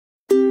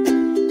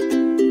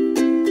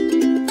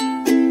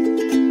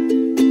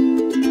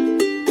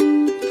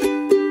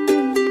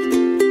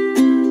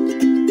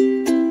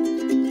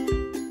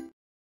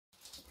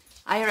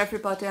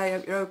everybody, I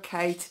hope you're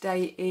okay.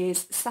 Today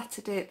is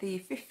Saturday the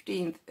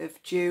 15th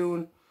of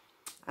June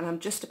and I'm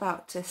just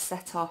about to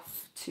set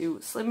off to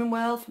Slimming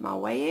World for my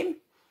weigh-in.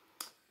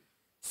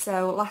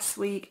 So last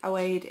week I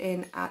weighed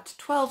in at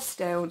 12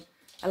 stone,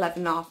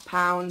 11.5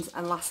 pounds,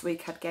 and last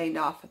week I'd gained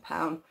half a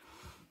pound.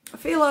 I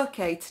feel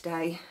okay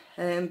today,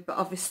 but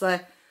obviously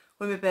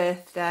with my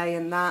birthday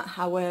and that,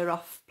 I were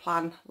off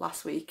plan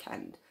last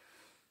weekend.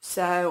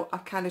 So I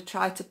kind of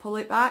tried to pull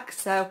it back.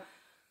 So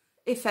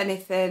if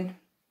anything,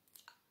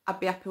 I'd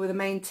be happy with a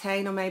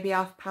maintain or maybe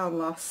half a pound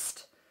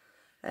lost.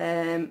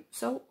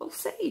 So we'll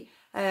see.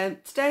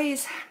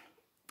 Today's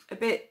a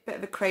bit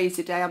of a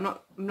crazy day. I'm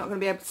not going to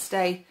be able to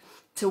stay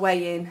to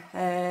weigh in,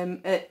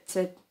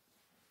 to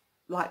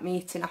like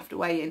meeting after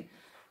weigh-in,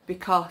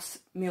 because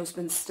my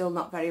husband's still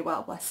not very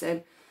well, bless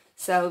him.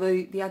 So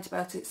the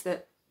antibiotics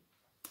that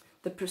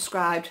they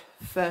prescribed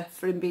for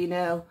him being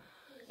ill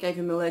gave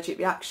him an allergic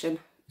reaction.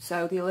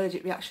 So the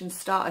allergic reaction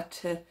started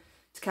to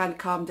kind of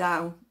calm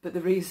down, but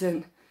the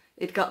reason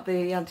he'd got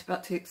the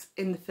antibiotics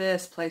in the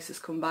first place has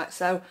come back.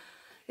 So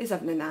he's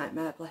having a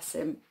nightmare, bless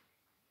him.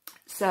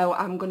 So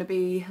I'm going to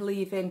be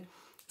leaving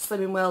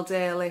Slimming World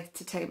early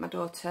to take my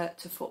daughter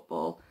to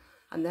football.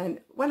 And then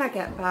when I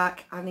get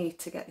back, I need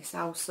to get this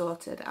house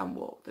sorted and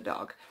walk the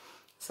dog.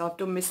 So I've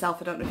done myself,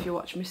 I don't know if you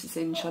watch Mrs.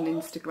 Inch on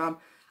Instagram,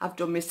 I've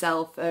done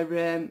myself a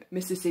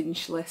Mrs.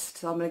 Inch list.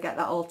 So I'm going to get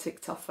that all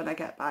ticked off when I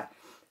get back.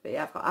 But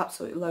yeah, I've got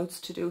absolutely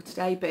loads to do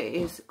today, but it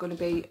is going to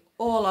be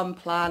all on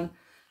plan.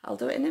 I'll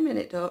do it in a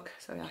minute, Duck.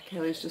 Sorry,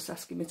 Kaylee's just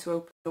asking me to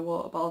open the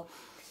water bottle.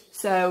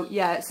 So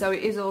yeah, so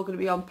it is all going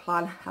to be on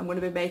plan. I'm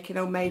going to be making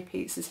homemade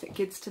pizzas for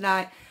kids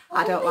tonight.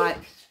 I don't like...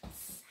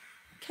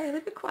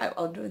 Kaylee, be quiet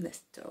while I'm doing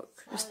this, Duck.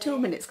 Just 2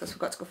 minutes because we've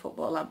got to go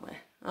football, haven't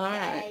we?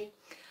 Alright.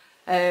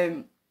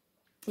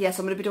 Yes,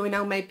 I'm going to be doing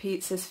homemade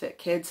pizzas for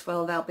kids.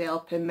 Well, they'll be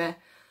helping me.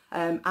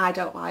 I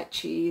don't like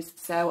cheese,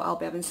 so I'll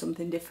be having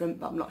something different,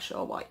 but I'm not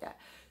sure what yet.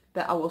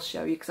 But I will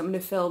show you, because I'm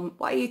going to film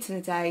what I eat in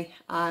a day,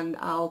 and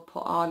I'll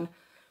put on,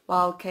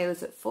 while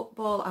Kayla's at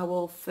football,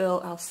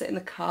 I'll sit in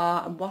the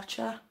car and watch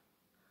her.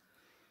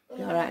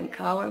 Be alright in the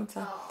car, won't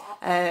I?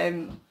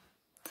 And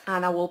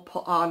I will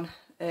put on,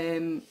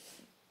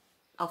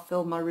 I'll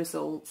film my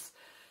results.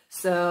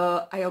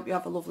 So I hope you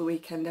have a lovely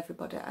weekend,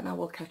 everybody, and I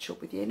will catch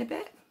up with you in a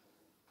bit.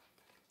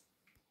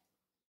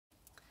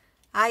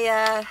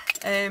 Hiya.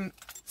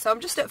 So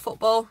I'm just at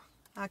football.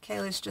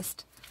 Kayla's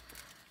just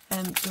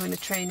doing a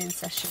training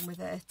session with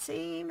her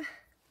team,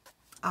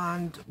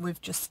 and we've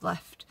just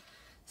left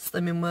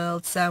Slimming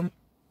World, so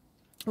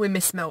we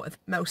missed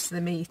most of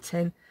the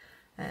meeting.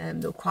 There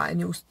were quite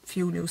a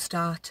few new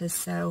starters,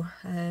 so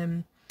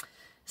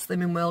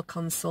Slimming World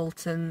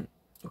consultant,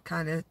 we're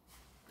kind of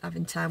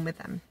having time with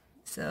them,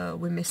 so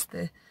we missed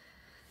the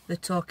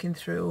talking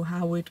through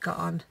how we'd got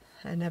on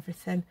and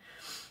everything.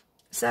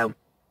 So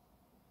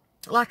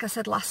like I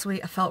said last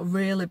week, I felt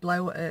really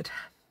bloated,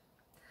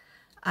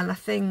 and I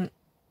think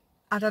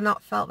had I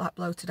not felt that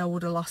bloated, I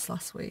would have lost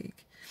last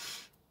week.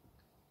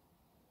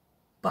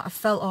 But I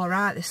felt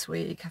alright this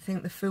week. I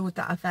think the food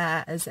that I've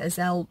ate has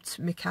helped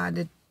me kind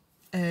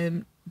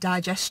of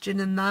digestion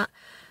and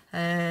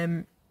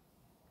that.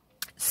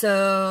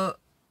 So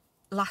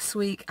last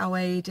week I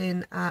weighed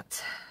in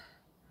at,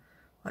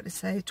 what did I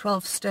say,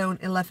 12 stone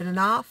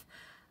 11.5,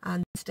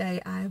 and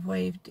today I've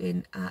weighed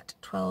in at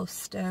 12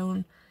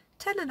 stone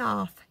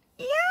 10.5.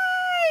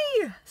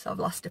 Yay! So I've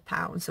lost a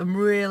pound, so I'm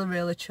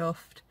really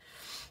chuffed.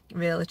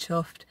 Really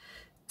chuffed.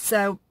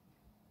 So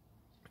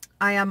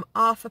I am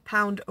half a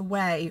pound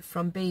away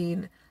from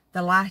being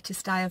the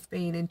lightest I have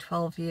been in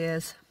 12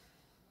 years,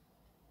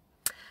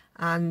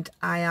 and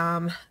I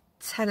am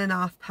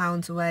 10.5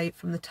 pounds away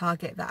from the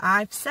target that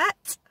I've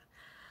set,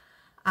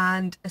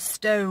 and a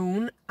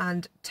stone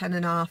and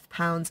 10.5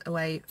 pounds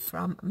away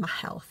from my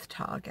health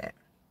target.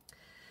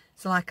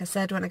 So like I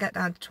said, when I get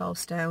down to 12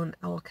 stone,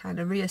 I will kind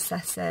of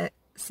reassess it,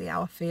 see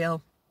how I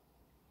feel.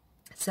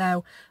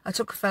 So I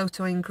took a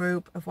photo in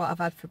group of what I've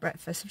had for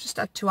breakfast. I've just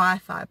had 2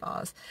 hi-fi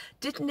bars.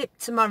 Did nip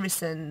to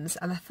Morrison's,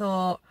 and I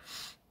thought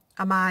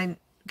I might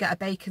get a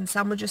bacon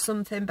sandwich or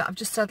something, but I've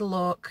just had a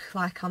look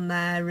like on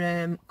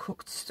their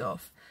cooked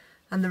stuff,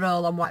 and they're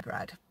all on white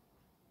bread.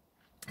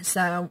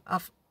 So I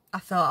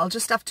thought I'll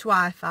just have 2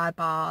 hi-fi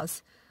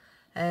bars.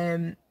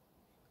 I'm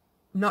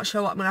not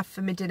sure what I'm going to have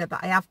for my dinner,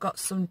 but I have got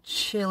some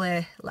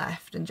chilli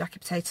left and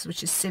jacket potatoes,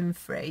 which is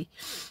sin-free.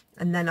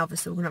 And then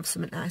obviously we're going to have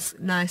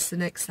something nice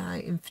and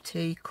exciting for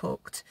tea,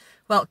 cooked.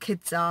 Well,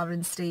 kids are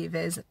and Steve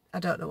is. I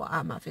don't know what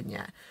I'm having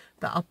yet,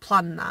 but I'll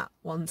plan that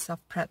once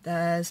I've prepped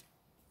theirs.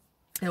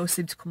 They always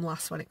seem to come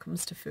last when it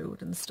comes to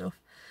food and stuff,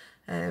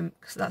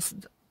 because that's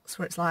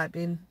what it's like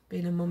being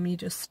a mum. You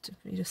just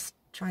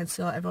try and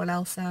sort everyone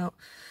else out.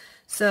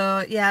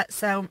 So yeah,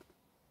 so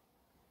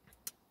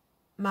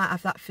might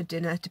have that for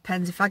dinner.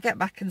 Depends if I get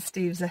back and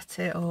Steve's at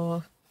it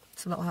or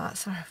something like that.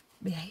 Sorry,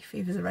 my hay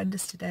fever's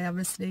horrendous today. I'm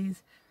a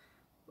sneeze.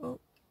 Oh.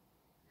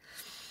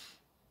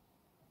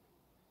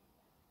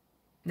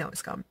 No,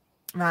 it's gone.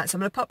 Right, so I'm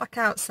going to pop back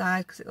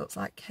outside because it looks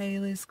like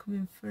Kaylee's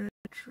coming for a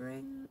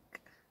drink.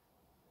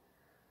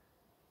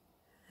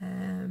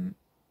 and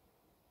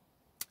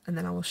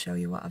then I will show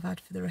you what I've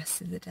had for the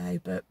rest of the day.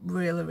 But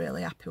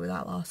really happy with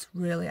that loss,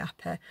 really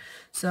happy.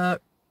 So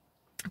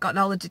I've got an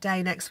holiday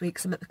day next week,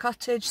 so I'm at the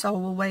cottage, so I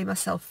will weigh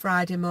myself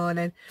Friday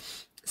morning.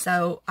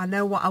 So I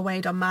know what I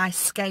weighed on my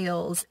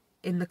scales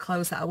in the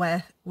clothes that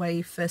I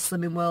weigh for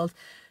Slimming World.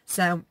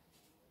 So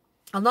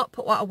I'll not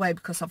put what I weigh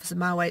because obviously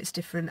my weight's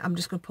different. I'm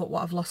just going to put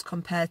what I've lost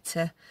compared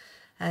to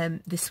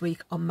this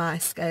week on my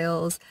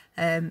scales.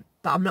 But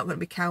I'm not going to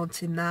be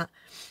counting that.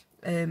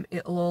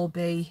 It'll all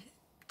be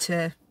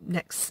to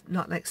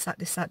not next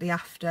Saturday, Saturday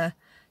after,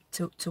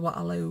 to what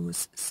I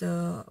lose.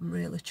 So I'm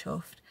really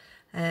chuffed.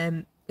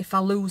 If I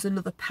lose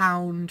another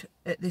pound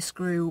at this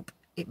group,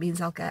 it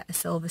means I'll get a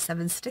Silver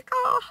 7 sticker,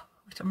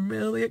 which I'm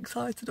really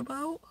excited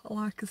about. I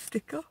like a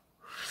sticker.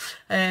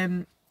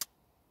 So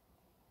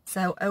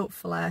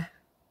hopefully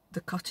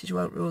the cottage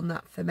won't ruin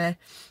that for me,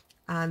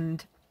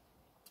 and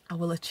I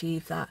will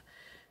achieve that.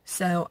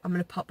 So I'm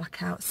going to pop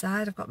back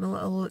outside. I've got my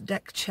little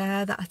deck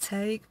chair that I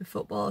take, my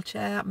football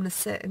chair. I'm going to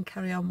sit and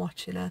carry on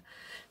watching her.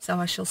 So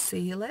I shall see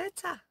you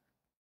later.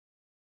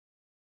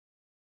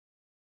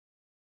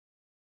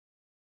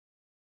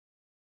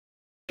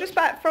 Just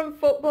back from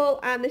football,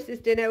 and this is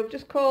dinner. We've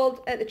just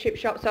called at the chip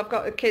shop, so I've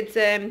got the kids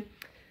a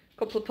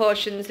couple of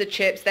portions of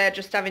chips. They're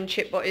just having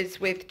chip butties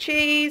with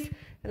cheese,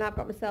 and I've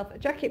got myself a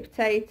jacket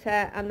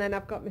potato, and then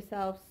I've got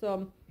myself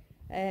some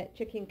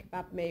chicken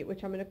kebab meat,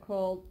 which I'm going to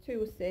call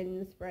 2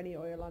 sins for any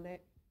oil on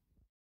it.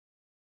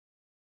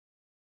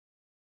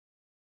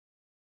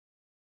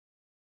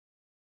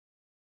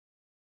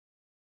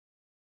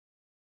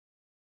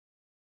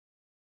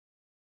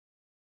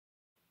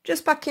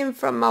 Just back in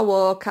from my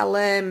walk.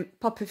 I'll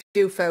pop a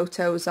few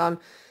photos on.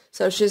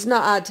 So she's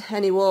not had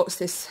any walks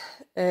this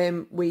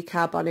week,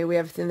 our Bonnie, with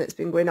everything that's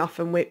been going off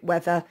and with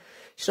weather.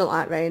 She don't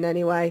like rain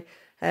anyway.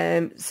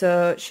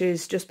 So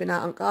she's just been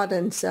out on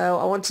garden. So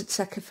I wanted to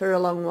take her for a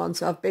long one.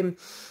 So I've been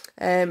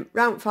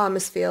round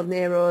Farmer's Field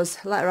near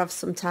us, let her have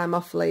some time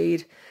off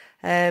lead.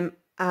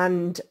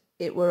 And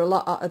it were a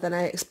lot hotter than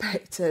I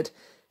expected.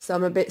 So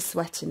I'm a bit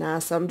sweaty now.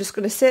 So I'm just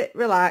going to sit,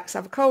 relax,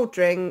 have a cold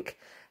drink,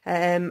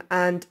 and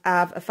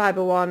have a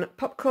Fibre One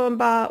popcorn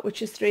bar,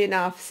 which is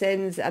 3.5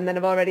 sins, and then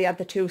I've already had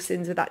the 2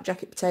 sins with that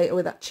jacket potato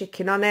with that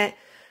chicken on it.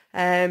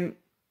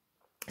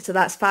 So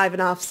that's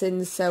 5.5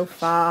 sins so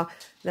far.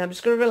 And I'm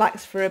just going to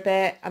relax for a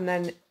bit and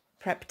then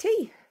prep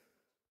tea.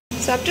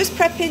 So I'm just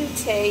prepping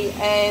tea,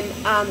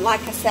 and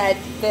like I said,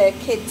 the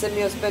kids and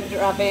my husband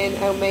are having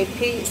homemade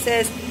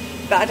pizzas,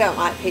 but I don't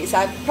like pizza.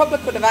 I probably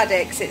could have had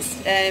it because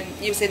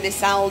it's using this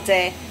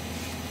Aldi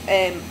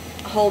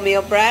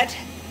wholemeal bread.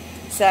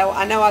 So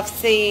I know I've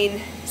seen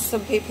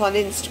some people on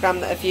Instagram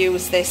that have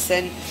used this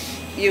and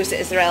use it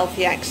as their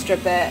healthy extra,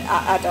 but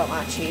I don't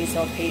like cheese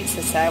or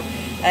pizza, so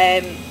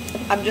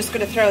I'm just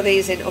going to throw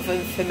these in oven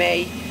for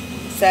me.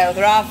 So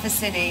they're half a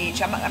sin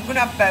each. I'm going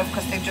to have both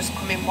because they've just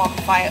come in one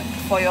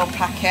foil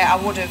packet. I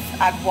would have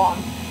had one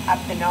had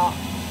they not.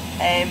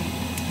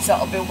 So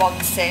it'll be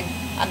 1 sin.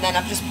 And then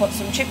I've just put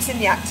some chips in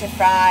the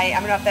Actifry.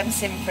 I'm going to have them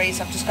sin free,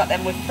 so I've just got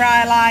them with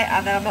fry light,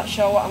 and then I'm not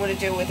sure what I'm going to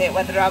do with it,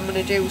 whether I'm going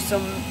to do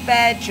some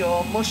veg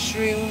or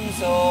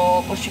mushrooms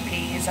or mushy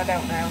peas, I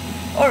don't know,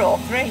 or all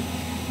three,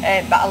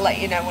 but I'll let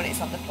you know when it's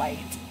on the plate.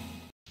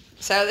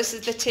 So this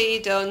is the tea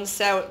done.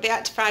 So the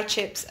Actifry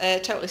chips are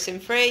totally sin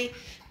free,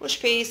 mush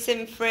peas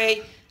sin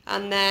free,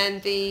 and then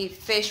the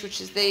fish,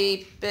 which is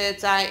the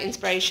Bird's Eye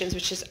Inspirations,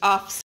 which is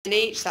half sin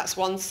each. That's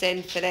 1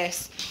 sin for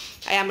this.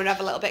 I am going to have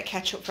a little bit of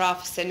ketchup for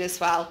half a sin as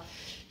well.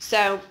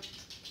 So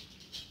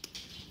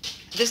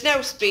there's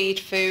no speed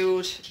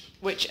food,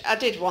 which I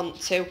did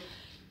want to,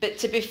 but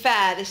to be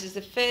fair, this is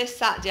the first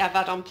Saturday I've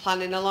had on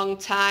plan in a long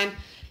time,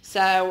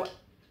 so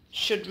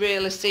should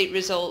really see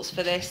results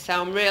for this.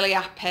 So I'm really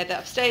happy that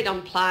I've stayed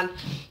on plan.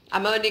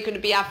 I'm only going to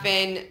be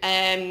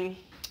having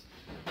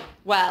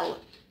well,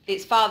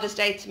 it's Father's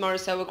Day tomorrow,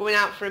 so we're going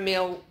out for a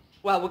meal.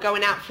 Well, we're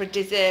going out for a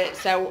dessert,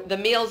 so the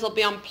meals will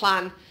be on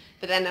plan,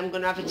 but then I'm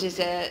going to have a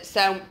dessert.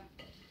 So I'm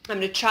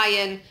going to try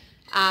and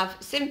have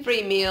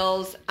sin-free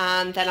meals,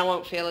 and then I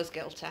won't feel as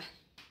guilty.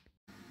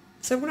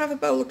 So I'm going to have a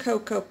bowl of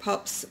Cocoa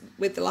Pops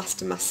with the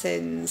last of my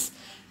sins.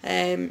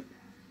 I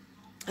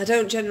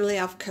don't generally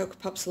have Cocoa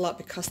Pops a lot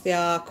because they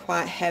are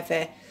quite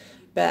heavy,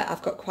 but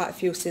I've got quite a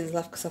few sins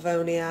left because I've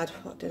only had,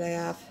 what did I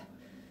have?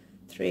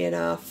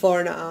 3.5,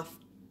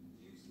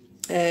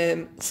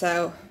 4.5.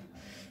 So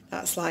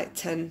that's like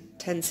 10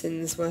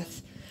 sins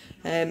worth.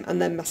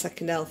 And then my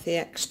second healthy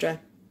extra.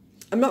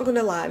 I'm not going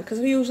to lie, because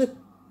we usually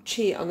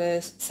cheat on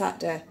a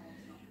Saturday,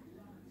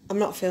 I'm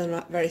not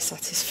feeling very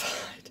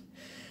satisfied.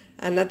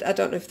 And I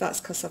don't know if that's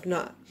because I've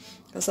not,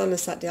 because on a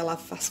Saturday I'll have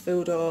fast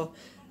food, or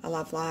I'll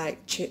have like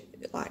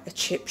a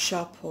chip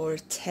shop or a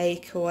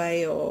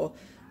takeaway or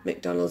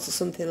McDonald's or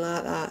something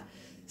like that.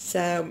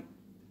 So,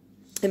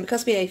 and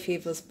because my hay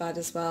fever's bad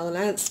as well, and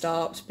I haven't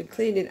stopped, been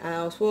cleaning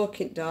house,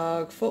 walking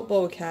dog,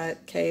 football with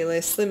Kaylee,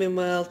 Slimming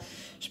World.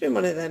 It's been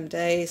one of them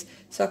days,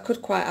 so I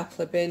could quite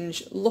happily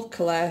binge.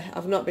 Luckily,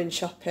 I've not been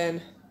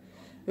shopping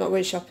I'm not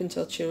going shopping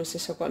till Tuesday,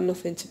 so I've got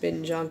nothing to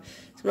binge on. So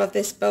I'm going to have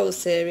this bowl of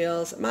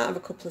cereals. I might have a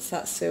couple of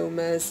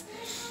Satsumas,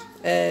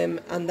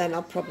 and then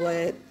I'll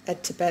probably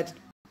head to bed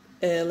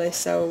early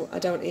so I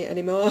don't eat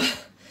anymore.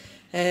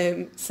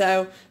 But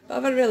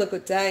I've had a really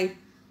good day.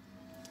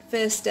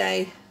 First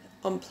day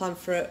on plan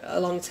for a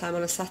long time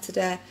on a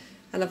Saturday,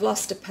 and I've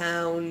lost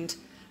 £1,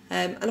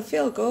 and I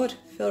feel good,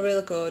 feel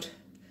really good.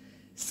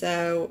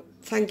 So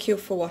thank you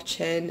for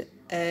watching.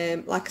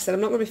 Like I said, I'm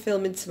not going to be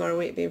filming tomorrow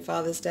week being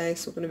Father's Day,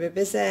 so we're going to be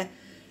busy,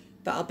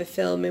 but I'll be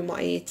filming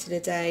what I eat in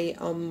a day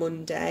on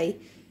Monday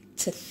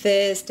to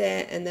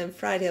Thursday, and then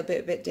Friday will be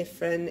a bit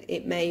different.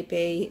 It may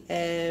be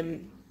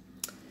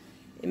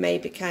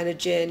kind of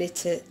journey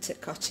to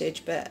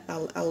cottage, but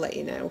I'll let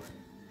you know.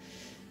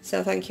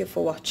 So thank you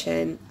for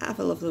watching. Have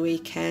a lovely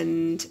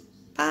weekend.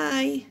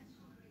 Bye.